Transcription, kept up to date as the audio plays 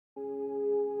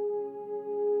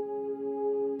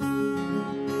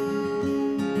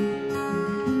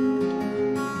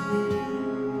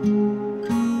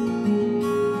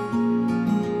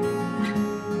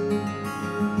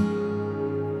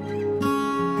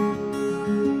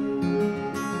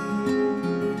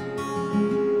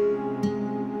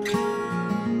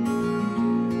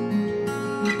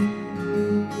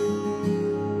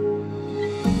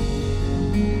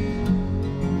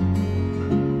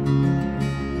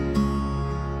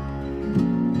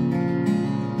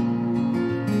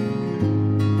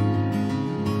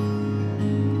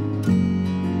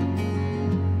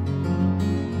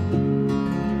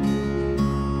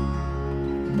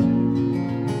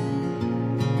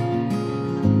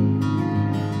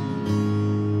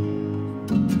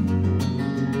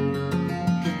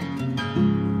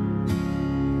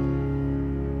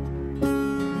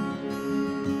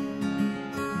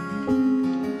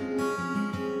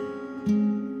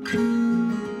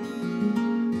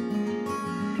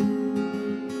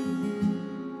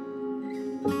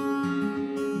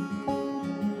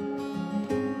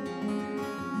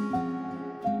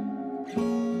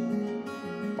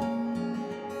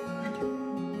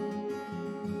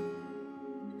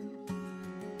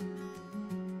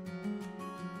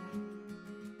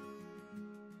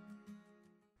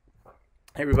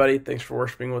Hey everybody, thanks for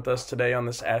worshiping with us today on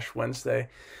this Ash Wednesday.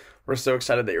 We're so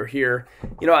excited that you're here.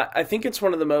 I think it's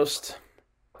one of the most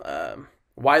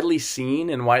widely seen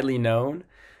and widely known,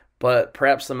 but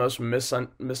perhaps the most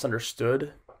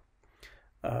misunderstood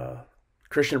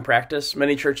Christian practice.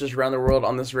 Many churches around the world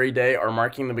on this very day are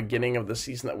marking the beginning of the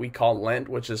season that we call Lent,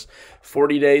 which is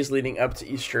 40 days leading up to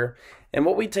Easter. And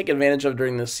what we take advantage of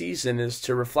during this season is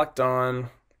to reflect on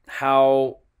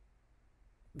how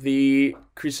the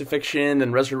crucifixion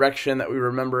and resurrection that we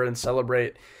remember and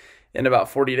celebrate in about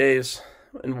 40 days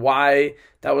and why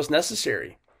that was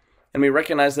necessary. And we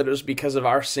recognize that it was because of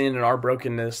our sin and our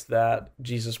brokenness that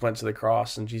Jesus went to the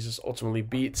cross and Jesus ultimately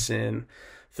beat sin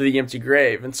through the empty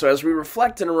grave. And so as we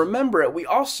reflect and remember it, we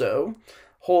also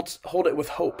hold it with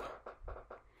hope.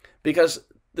 Because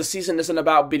the season isn't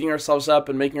about beating ourselves up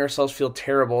and making ourselves feel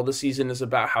terrible. The season is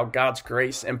about how God's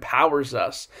grace empowers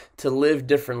us to live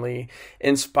differently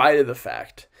in spite of the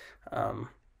fact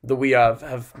that we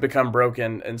have become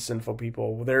broken and sinful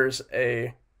people. There's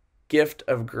a gift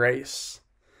of grace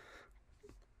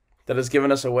that has given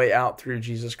us a way out through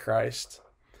Jesus Christ.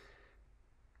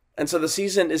 And so the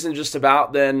season isn't just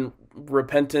about then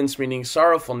repentance, meaning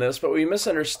sorrowfulness, but we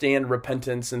misunderstand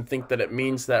repentance and think that it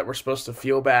means that we're supposed to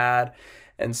feel bad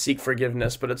and seek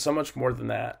forgiveness, but it's so much more than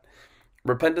that.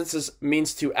 Repentance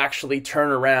means to actually turn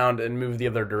around and move the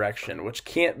other direction, which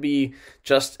can't be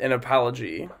just an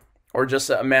apology or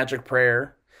just a magic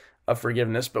prayer of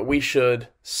forgiveness, but we should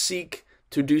seek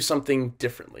to do something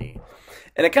differently.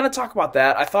 And to kind of talk about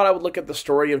that, I thought I would look at the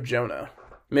story of Jonah.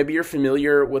 Maybe you're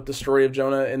familiar with the story of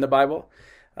Jonah in the Bible.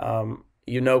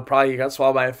 Probably he got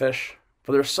swallowed by a fish.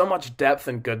 But there's so much depth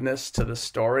and goodness to the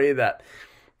story that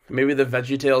maybe the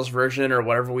VeggieTales version or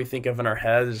whatever we think of in our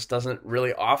heads just doesn't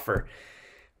really offer.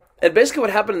 And basically what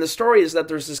happened in the story is that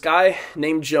there's this guy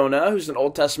named Jonah who's an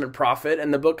Old Testament prophet,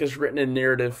 and the book is written in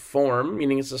narrative form,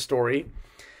 meaning it's a story.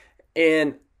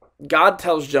 And God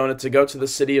tells Jonah to go to the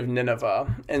city of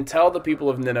Nineveh and tell the people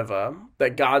of Nineveh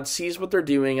that God sees what they're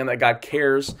doing and that God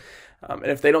cares. And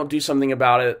if they don't do something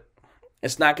about it,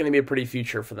 it's not going to be a pretty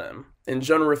future for them. And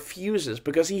Jonah refuses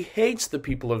because he hates the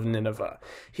people of Nineveh.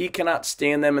 He cannot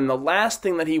stand them, and the last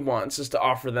thing that he wants is to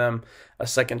offer them a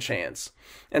second chance.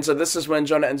 And so this is when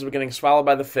Jonah ends up getting swallowed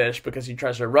by the fish because he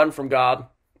tries to run from God.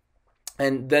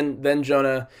 And then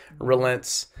Jonah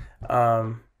relents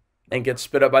and gets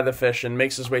spit up by the fish and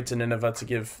makes his way to Nineveh to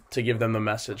give them the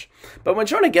message. But when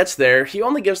Jonah gets there, he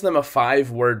only gives them a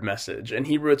 5-word message. In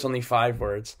Hebrew, it's only 5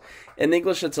 words. In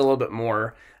English, it's a little bit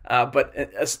more. But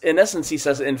in essence, he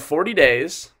says, in 40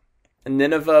 days,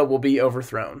 Nineveh will be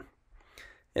overthrown.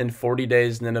 In 40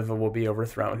 days, Nineveh will be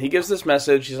overthrown. He gives this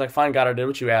message. He's like, fine, God, I did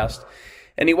what you asked.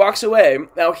 And he walks away.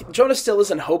 Now, Jonah still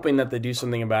isn't hoping that they do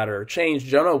something about it or change.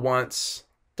 Jonah wants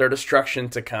their destruction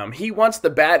to come. He wants the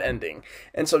bad ending.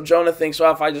 And so Jonah thinks,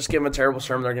 well, if I just give them a terrible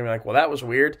sermon, they're going to be like, well, that was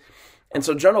weird. And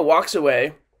so Jonah walks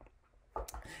away,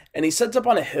 and he sits up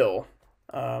on a hill,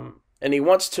 and he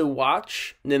wants to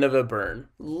watch Nineveh burn.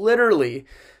 Literally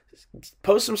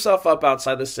posts himself up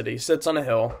outside the city, sits on a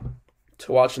hill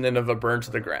to watch Nineveh burn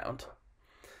to the ground.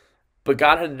 But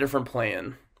God had a different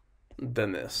plan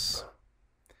than this.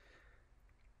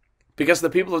 Because the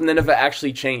people of Nineveh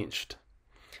actually changed.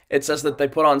 It says that they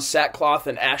put on sackcloth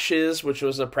and ashes, which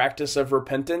was a practice of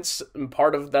repentance. And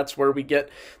part of that's where we get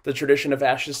the tradition of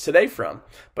ashes today from.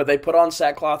 But they put on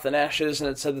sackcloth and ashes, and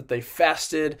it said that they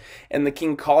fasted, and the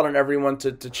king called on everyone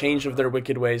to change of their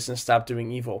wicked ways and stop doing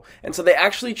evil. And so they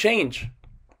actually change.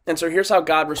 And so here's how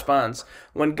God responds.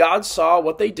 When God saw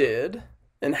what they did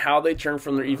and how they turned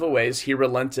from their evil ways, he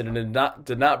relented and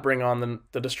did not bring on them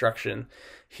the destruction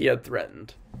he had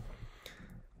threatened.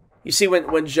 You see,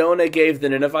 when Jonah gave the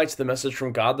Ninevites the message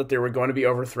from God that they were going to be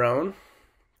overthrown,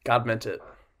 God meant it.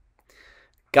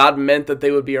 God meant that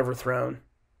they would be overthrown.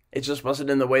 It just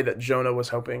wasn't in the way that Jonah was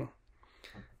hoping.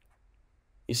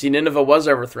 You see, Nineveh was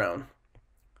overthrown,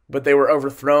 but they were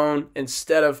overthrown.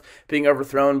 Instead of being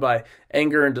overthrown by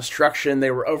anger and destruction,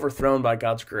 they were overthrown by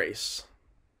God's grace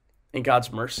and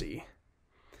God's mercy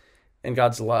and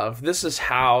God's love. This is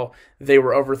how they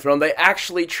were overthrown. They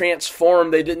actually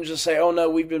transformed. They didn't just say, oh no,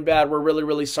 we've been bad, we're really,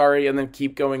 really sorry, and then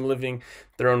keep going living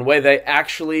their own way. They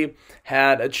actually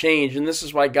had a change. And this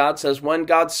is why God says, when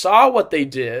God saw what they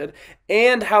did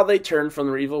and how they turned from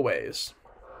their evil ways,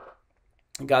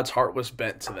 God's heart was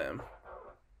bent to them.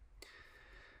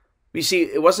 You see,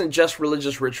 it wasn't just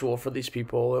religious ritual for these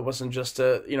people. It wasn't just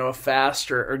a fast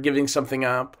or giving something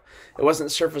up. It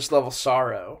wasn't surface level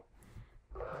sorrow.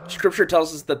 Scripture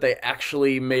tells us that they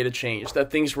actually made a change,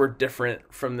 that things were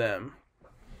different from them.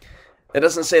 It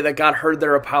doesn't say that God heard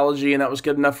their apology and that was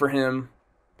good enough for him.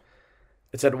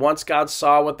 It said once God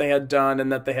saw what they had done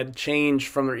and that they had changed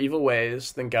from their evil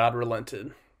ways, then God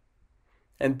relented.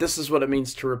 And this is what it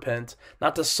means to repent.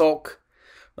 Not to sulk,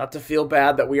 not to feel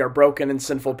bad that we are broken and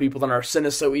sinful people and our sin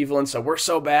is so evil and so we're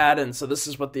so bad and so this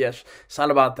is what it's not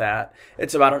about that.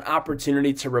 It's about an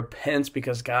opportunity to repent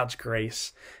because God's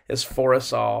grace is for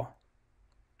us all.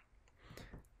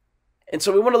 And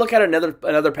so we want to look at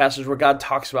another passage where God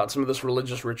talks about some of this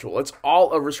religious ritual. It's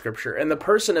all over Scripture. And the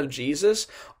person of Jesus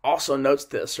also notes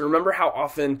this. Remember how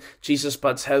often Jesus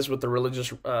butts heads with the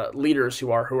religious leaders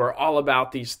who are all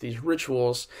about these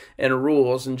rituals and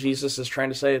rules. And Jesus is trying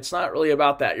to say it's not really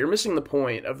about that. You're missing the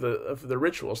point of the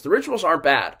rituals. The rituals aren't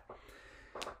bad.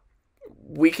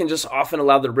 We can just often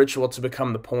allow the ritual to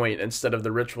become the point instead of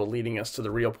the ritual leading us to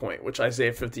the real point, which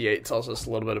Isaiah 58 tells us a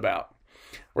little bit about.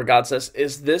 Where God says,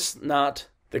 "Is this not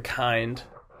the kind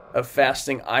of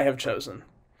fasting I have chosen?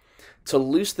 To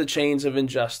loose the chains of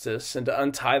injustice and to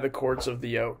untie the cords of the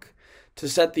yoke, to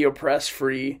set the oppressed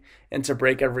free and to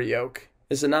break every yoke?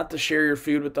 Is it not to share your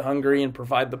food with the hungry and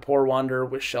provide the poor wanderer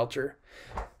with shelter?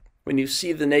 When you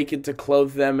see the naked, to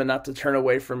clothe them and not to turn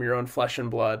away from your own flesh and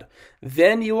blood.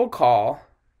 Then you will call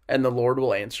and the Lord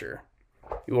will answer.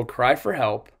 You will cry for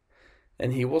help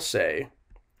and he will say,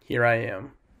 'Here I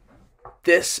am.'"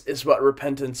 This is what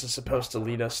repentance is supposed to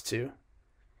lead us to.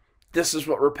 This is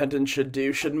what repentance should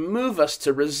do, should move us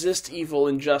to resist evil,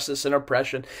 injustice, and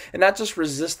oppression, and not just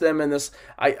resist them in this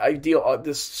ideal,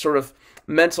 this sort of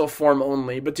mental form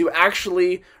only, but to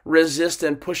actually resist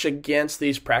and push against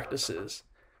these practices.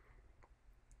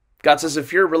 God says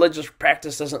if your religious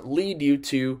practice doesn't lead you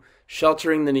to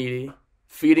sheltering the needy,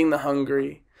 feeding the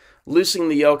hungry, loosing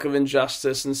the yoke of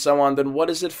injustice, and so on, then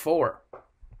what is it for?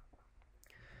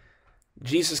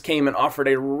 Jesus came and offered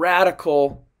a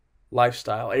radical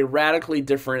lifestyle, a radically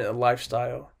different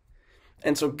lifestyle.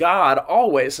 And so God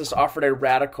always has offered a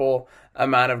radical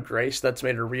amount of grace that's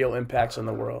made a real impact in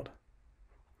the world.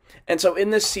 And so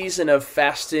in this season of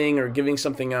fasting or giving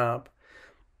something up,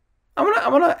 I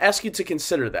want to ask you to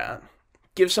consider that.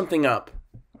 Give something up.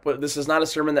 But this is not a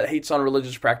sermon that hates on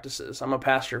religious practices. I'm a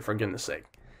pastor, for goodness sake.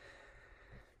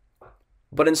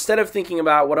 But instead of thinking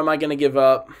about what am I going to give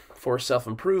up for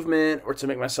self-improvement or to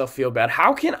make myself feel bad,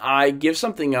 how can I give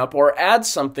something up or add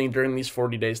something during these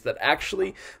 40 days that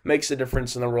actually makes a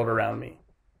difference in the world around me?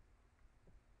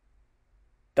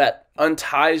 That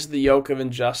unties the yoke of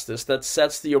injustice, that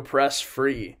sets the oppressed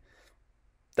free,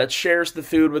 that shares the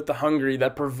food with the hungry,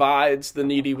 that provides the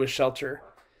needy with shelter,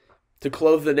 to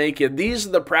clothe the naked. These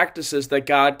are the practices that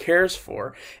God cares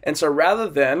for. And so rather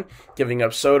than giving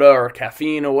up soda or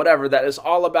caffeine or whatever, that is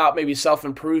all about maybe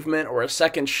self-improvement or a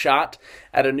second shot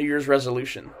at a New Year's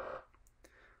resolution.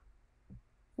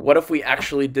 What if we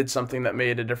actually did something that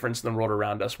made a difference in the world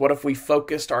around us? What if we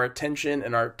focused our attention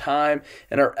and our time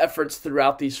and our efforts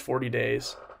throughout these 40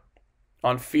 days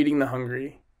on feeding the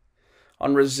hungry,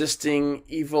 on resisting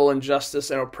evil,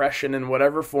 injustice, and oppression in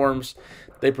whatever forms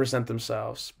they present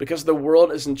themselves? Because the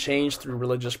world isn't changed through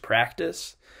religious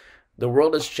practice. The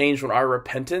world is changed when our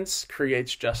repentance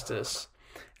creates justice.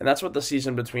 And that's what the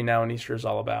season between now and Easter is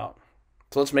all about.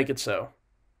 So let's make it so.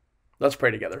 Let's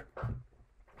pray together.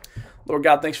 Lord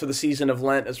God, thanks for the season of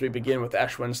Lent as we begin with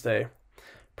Ash Wednesday.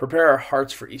 Prepare our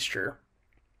hearts for Easter.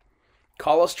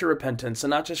 Call us to repentance, and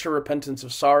not just a repentance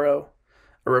of sorrow,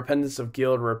 a repentance of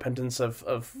guilt, a repentance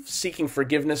of seeking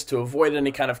forgiveness to avoid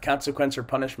any kind of consequence or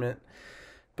punishment,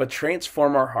 but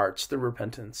transform our hearts through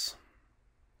repentance,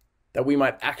 that we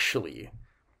might actually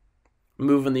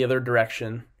move in the other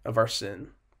direction of our sin.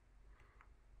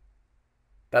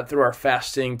 That through our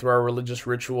fasting, through our religious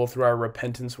ritual, through our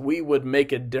repentance, we would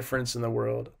make a difference in the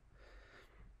world.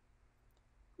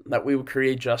 That we would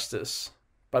create justice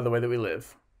by the way that we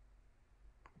live.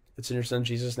 It's in your Son,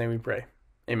 Jesus' name we pray.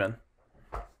 Amen.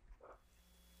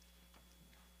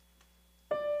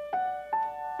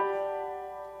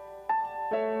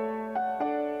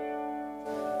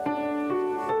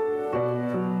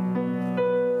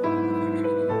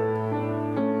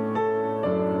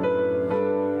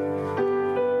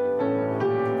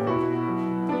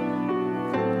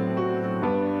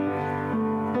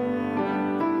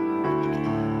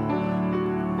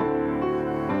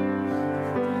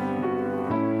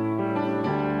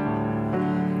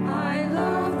 I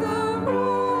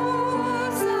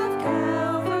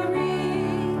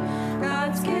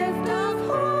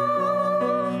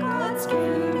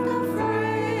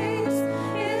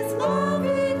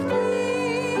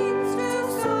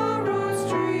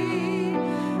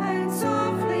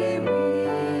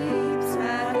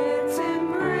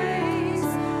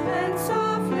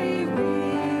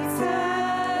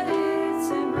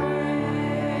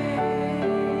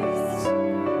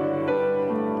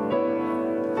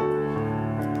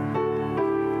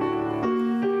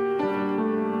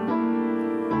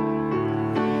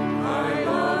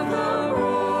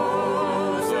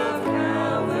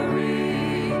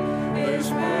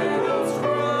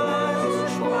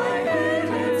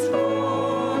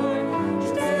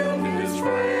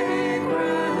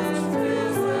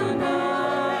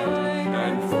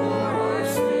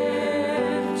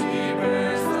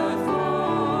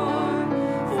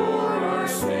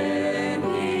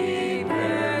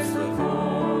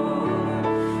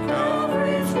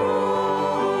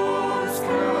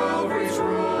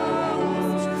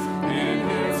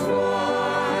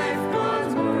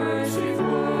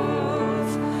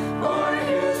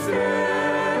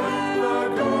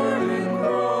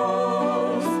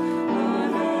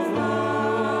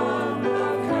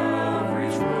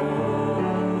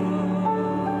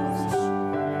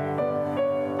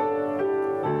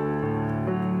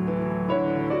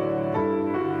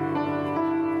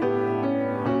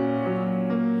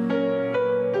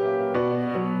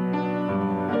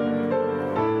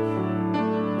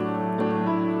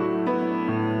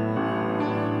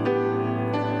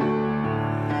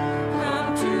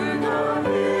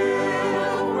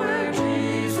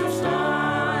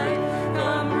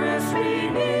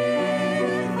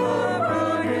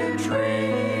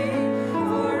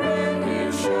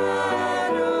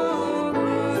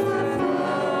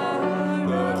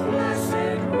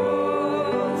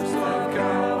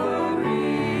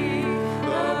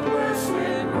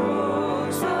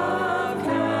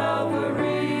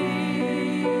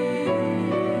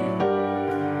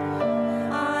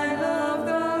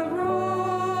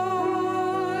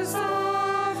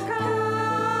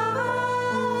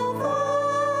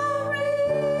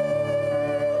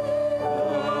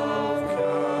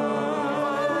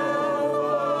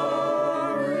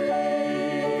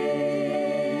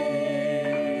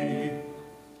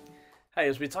Hey,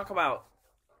 as we talk about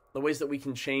the ways that we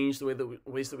can change,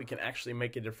 ways that we can actually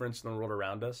make a difference in the world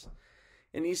around us,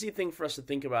 an easy thing for us to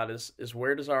think about is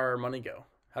where does our money go?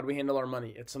 How do we handle our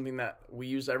money? It's something that we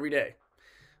use every day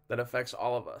that affects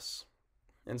all of us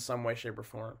in some way, shape, or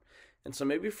form. And so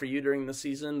maybe for you during the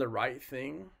season, the right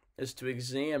thing is to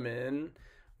examine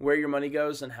where your money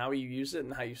goes and how you use it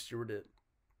and how you steward it.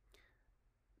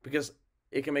 Because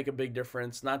it can make a big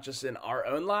difference, not just in our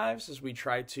own lives as we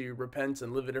try to repent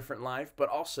and live a different life, but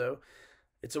also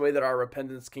it's a way that our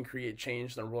repentance can create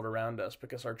change in the world around us,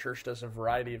 because our church does a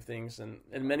variety of things in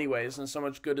many ways, and so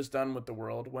much good is done with the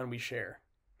world when we share.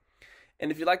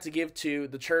 And if you'd like to give to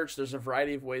the church, there's a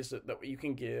variety of ways that you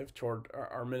can give toward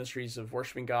our ministries of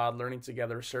worshiping God, learning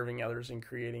together, serving others, and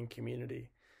creating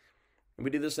community. And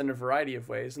we do this in a variety of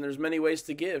ways, and there's many ways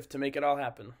to give to make it all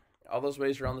happen. All those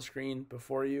ways are on the screen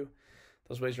before you.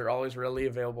 Those ways are always readily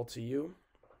available to you.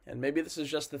 And maybe this is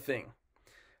just the thing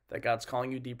that God's calling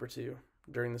you deeper to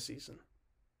during the season.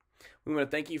 We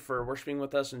want to thank you for worshiping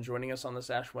with us and joining us on this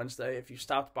Ash Wednesday. If you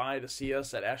stopped by to see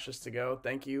us at Ashes to Go,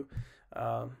 thank you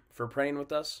for praying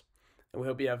with us. And we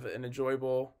hope you have an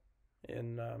enjoyable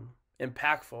and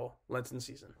impactful Lenten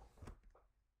season.